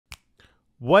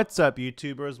What's up,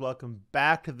 YouTubers? Welcome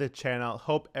back to the channel.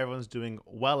 Hope everyone's doing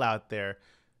well out there.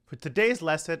 For today's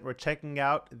lesson, we're checking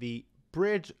out the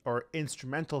bridge or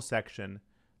instrumental section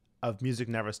of Music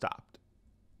Never Stopped.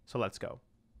 So let's go.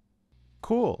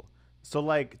 Cool. So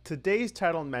like today's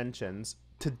title mentions,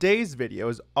 today's video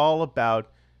is all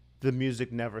about the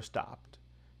Music Never Stopped.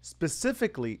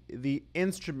 Specifically, the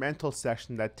instrumental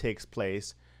section that takes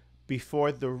place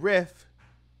before the riff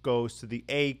goes to the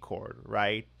A chord,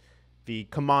 right? The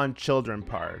Come On Children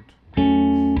part.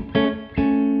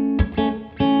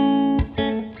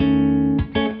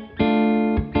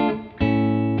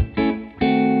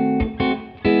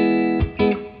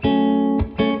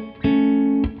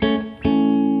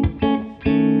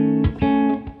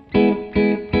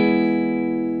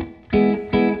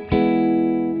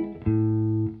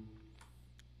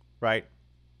 Right?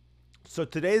 So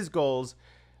today's goals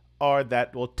are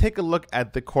that we'll take a look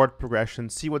at the chord progression,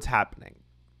 see what's happening.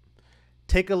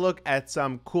 Take a look at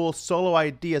some cool solo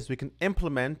ideas we can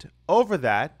implement over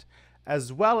that,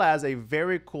 as well as a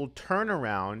very cool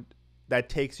turnaround that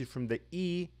takes you from the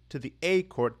E to the A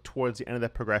chord towards the end of the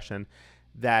progression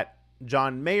that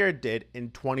John Mayer did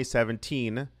in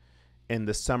 2017 in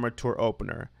the summer tour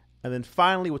opener. And then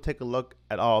finally, we'll take a look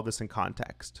at all of this in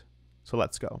context. So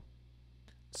let's go.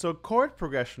 So chord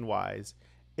progression wise,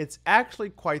 it's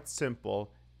actually quite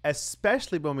simple,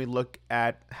 especially when we look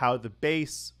at how the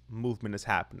bass movement is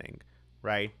happening,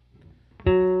 right?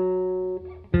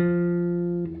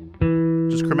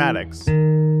 Just chromatics.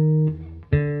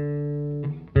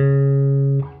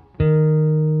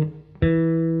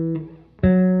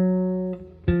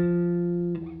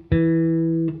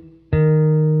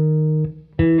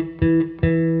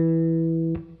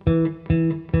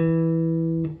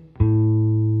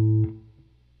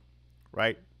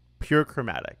 Right? Pure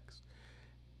chromatics.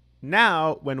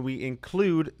 Now, when we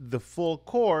include the full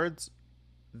chords,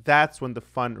 that's when the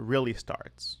fun really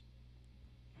starts.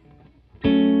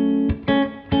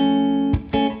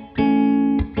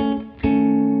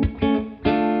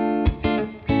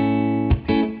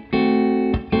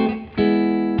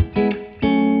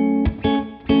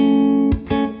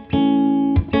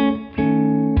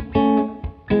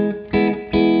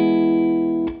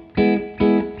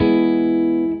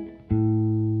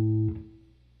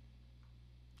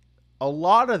 A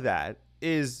lot of that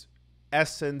is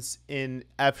essence in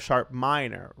F sharp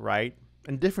minor, right?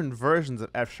 And different versions of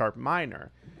F sharp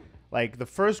minor. Like the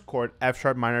first chord, F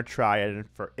sharp minor triad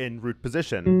in root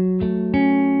position.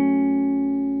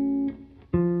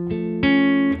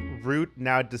 Root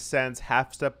now descends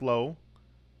half step low,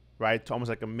 right? To almost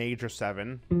like a major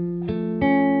 7.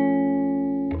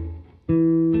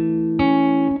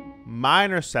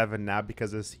 Minor 7 now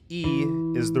because this E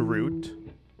is the root.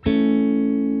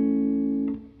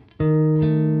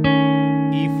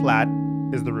 Flat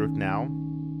is the root now,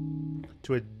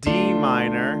 to a D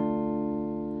minor,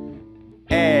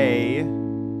 A,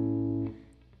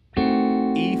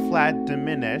 E flat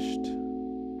diminished,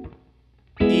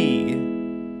 E,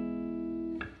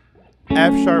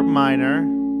 F sharp minor,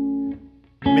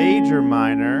 major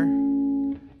minor,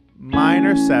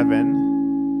 minor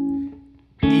 7,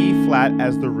 E flat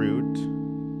as the root,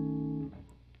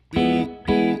 E,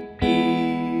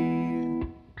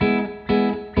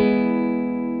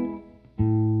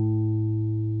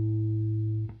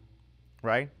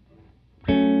 right?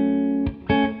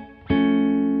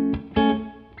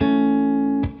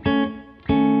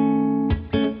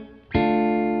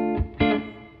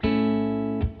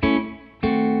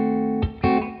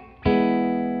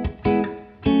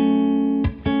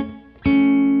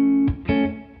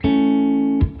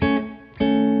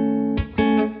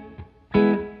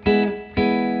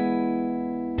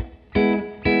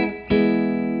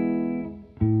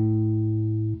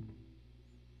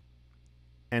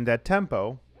 And at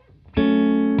tempo,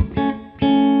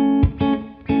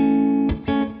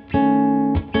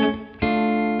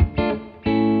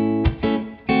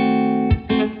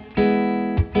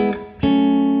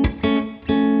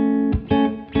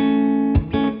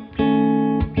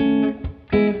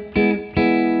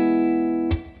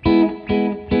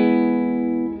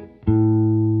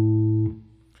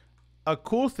 a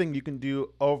cool thing you can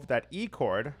do over that E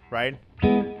chord, right?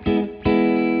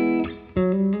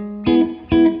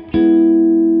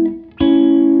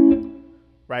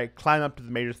 Right, climb up to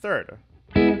the major third.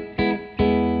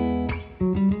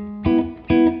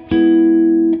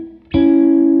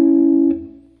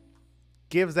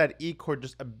 Gives that E chord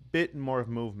just a bit more of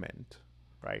movement,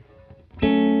 right?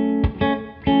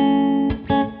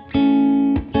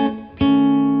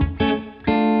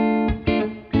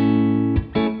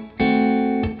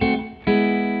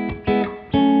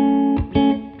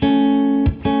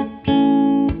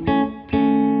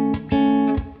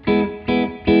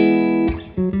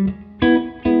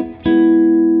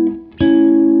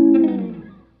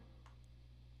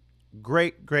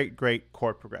 great, great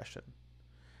chord progression.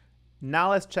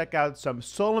 Now let's check out some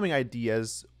soloing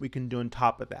ideas we can do on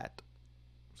top of that.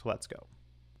 So let's go.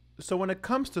 So when it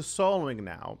comes to soloing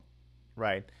now,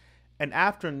 right, and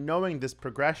after knowing this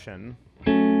progression,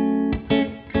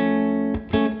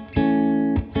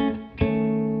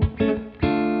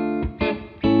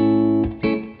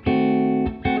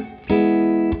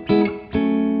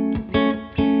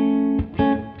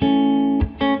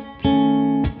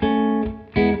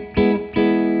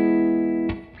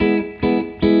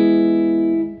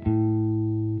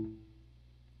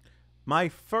 my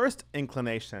first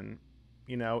inclination,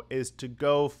 is to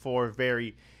go for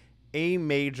very A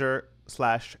major /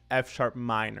 F sharp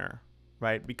minor,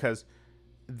 right? Because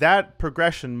that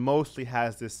progression mostly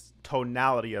has this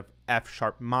tonality of F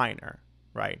sharp minor,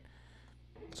 right?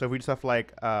 So if we just have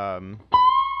like,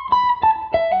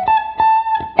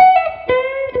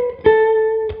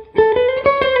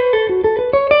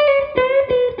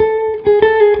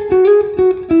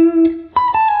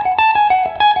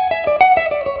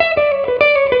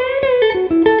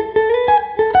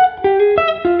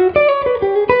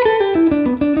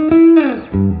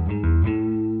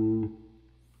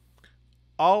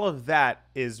 all of that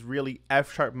is really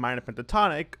F sharp minor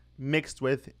pentatonic mixed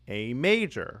with A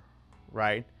major,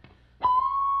 right?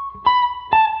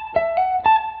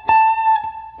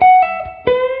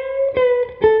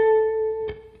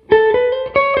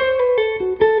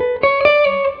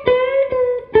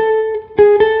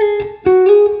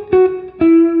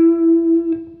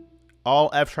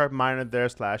 All F sharp minor there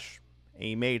 /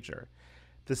 A major.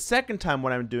 The second time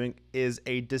what I'm doing is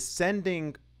a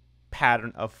descending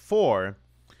pattern of 4,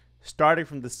 starting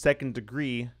from the second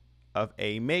degree of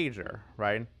A major,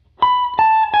 right?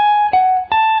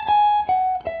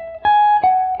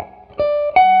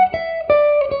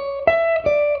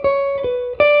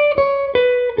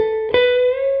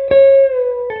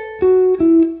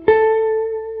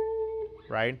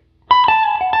 Right?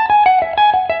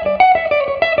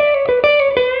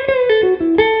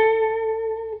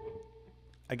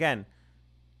 Again,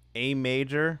 A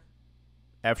major,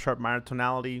 F sharp minor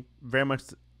tonality,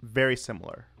 very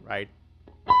similar, right?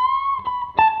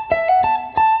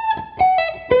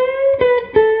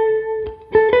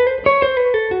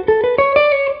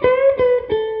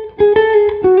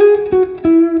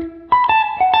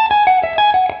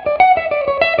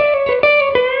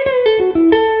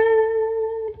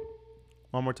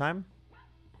 One more time.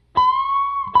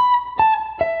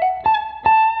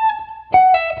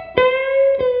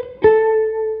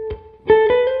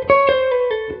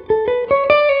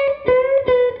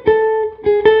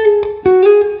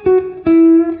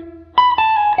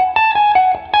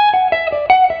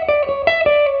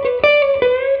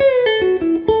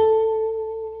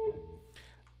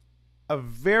 A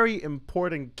very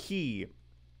important key,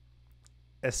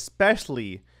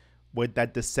 especially with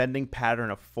that descending pattern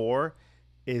of 4,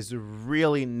 is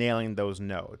really nailing those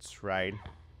notes, right?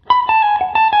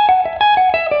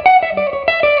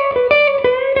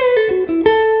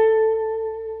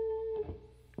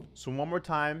 So one more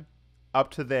time,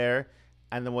 up to there,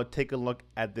 and then we'll take a look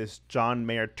at this John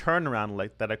Mayer turnaround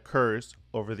lick that occurs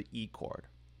over the E chord.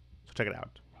 So check it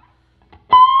out.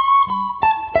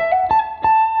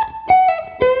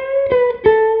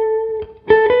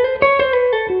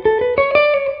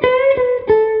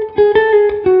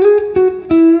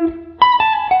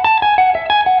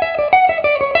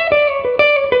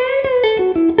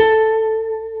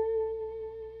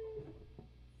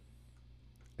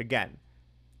 Again,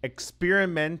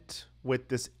 experiment with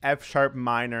this F sharp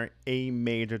minor A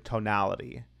major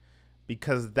tonality,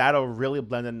 because that'll really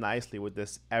blend in nicely with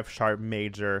this F sharp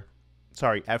minor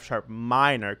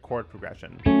chord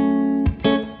progression.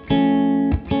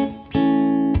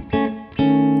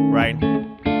 Right?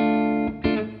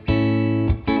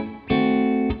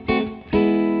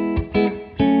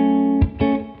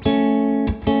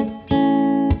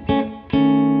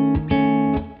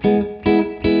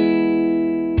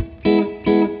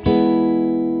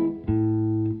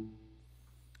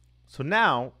 So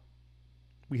now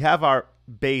we have our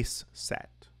bass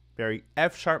set, very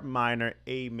F sharp minor,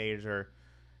 A major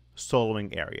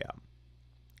soloing area.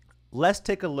 Let's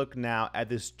take a look now at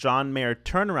this John Mayer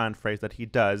turnaround phrase that he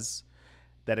does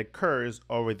that occurs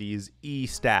over these E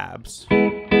stabs to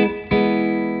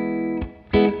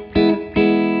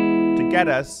get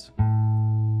us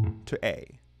to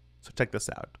A. So check this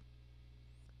out.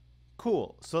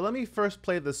 Cool. So let me first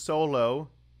play the solo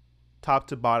top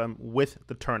to bottom with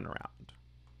the turnaround.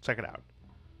 Check it out.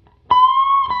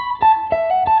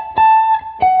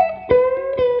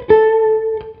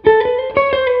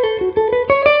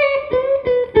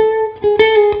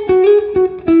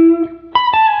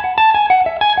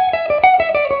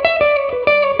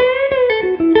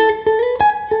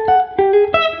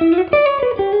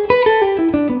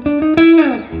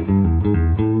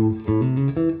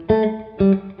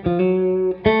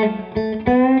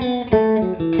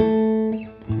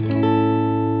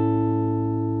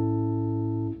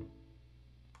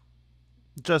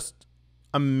 Just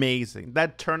amazing.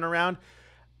 That turnaround,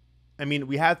 I mean,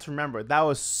 we have to remember that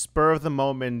was spur of the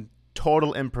moment,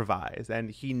 total improvise,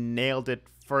 and he nailed it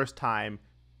first time.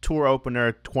 Tour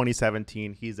opener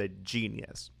 2017. He's a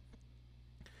genius.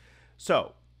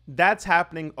 So that's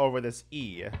happening over this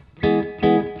E.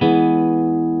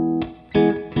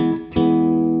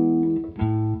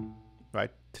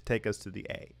 Right, to take us to the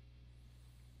A.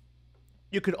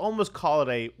 You could almost call it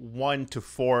a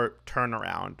 1-4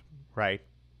 turnaround, right?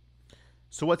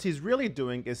 So what he's really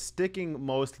doing is sticking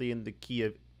mostly in the key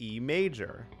of E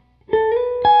major.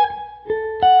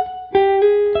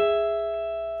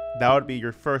 That would be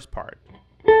your first part.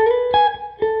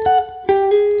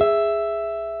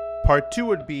 Part 2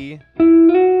 would be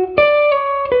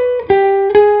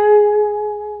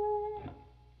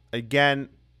again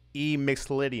E mixed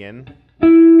Lydian.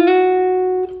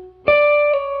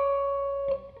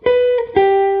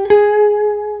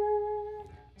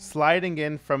 Sliding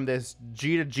in from this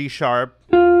G to G sharp,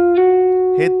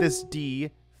 hit this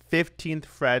D, 15th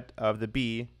fret of the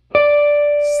B,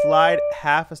 slide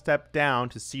half a step down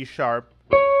to C sharp,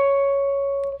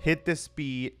 hit this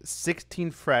B,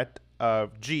 16th fret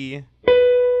of G,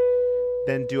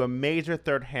 then do a major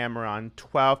third hammer on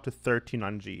 12 to 13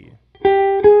 on G.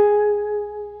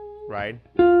 Right?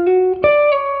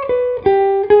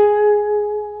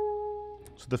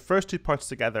 So the first two parts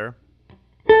together.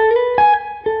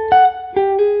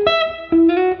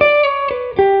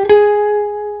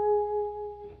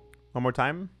 One more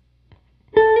time.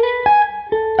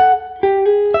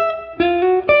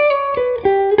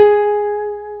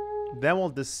 Then we'll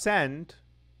descend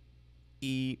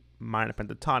E minor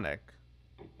pentatonic.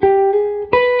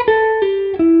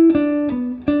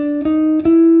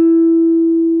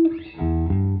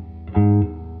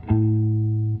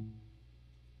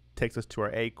 Takes us to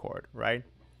our A chord, right?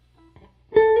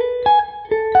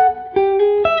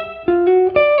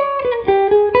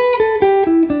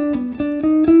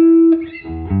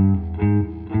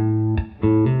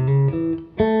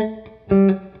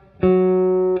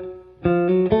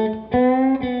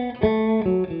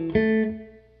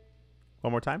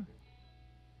 One more time.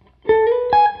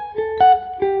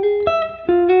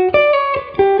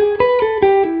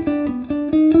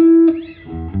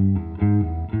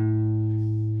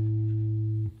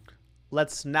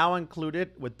 Let's now include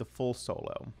it with the full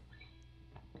solo.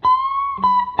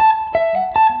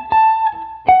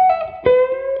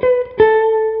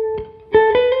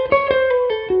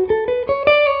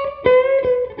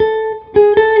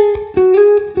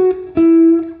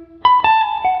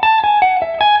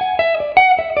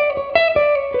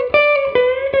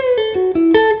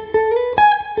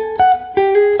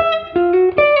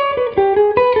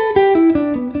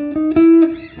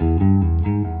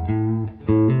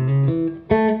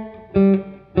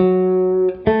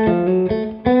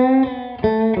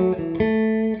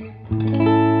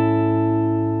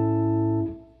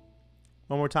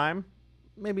 One more time,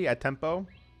 maybe at tempo.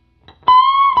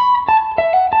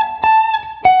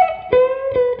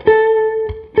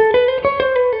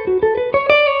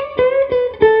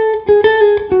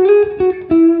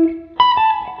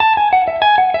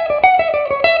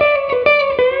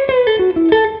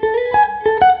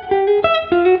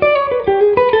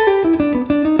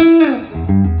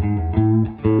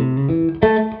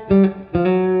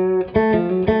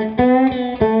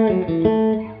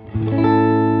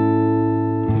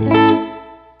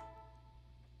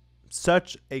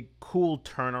 Such a cool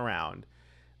turnaround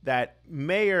that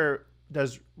Mayer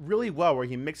does really well, where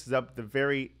he mixes up the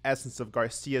very essence of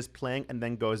Garcia's playing and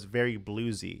then goes very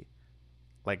bluesy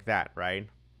like that, right?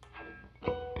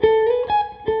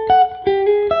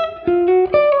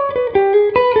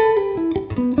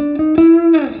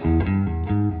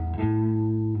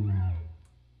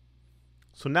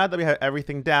 So now that we have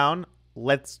everything down,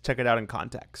 let's check it out in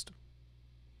context.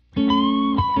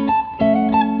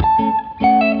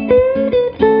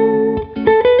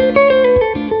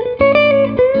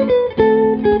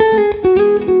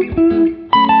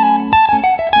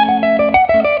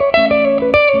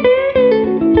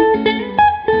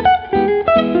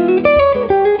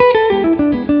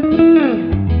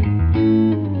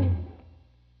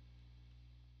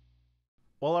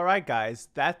 Well, all right, guys,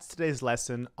 that's today's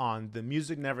lesson on the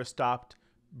Music Never Stopped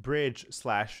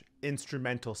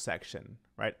bridge/instrumental section,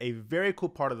 right? A very cool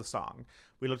part of the song.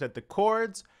 We looked at the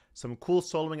chords, some cool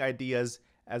soloing ideas,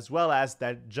 as well as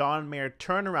that John Mayer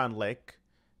turnaround lick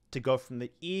to go from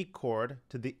the E chord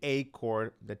to the A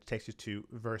chord that takes you to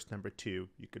verse number 2,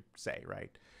 you could say, right?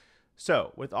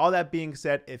 So with all that being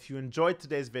said, if you enjoyed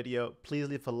today's video, please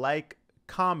leave a like,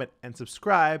 comment, and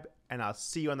subscribe, and I'll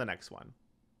see you on the next one.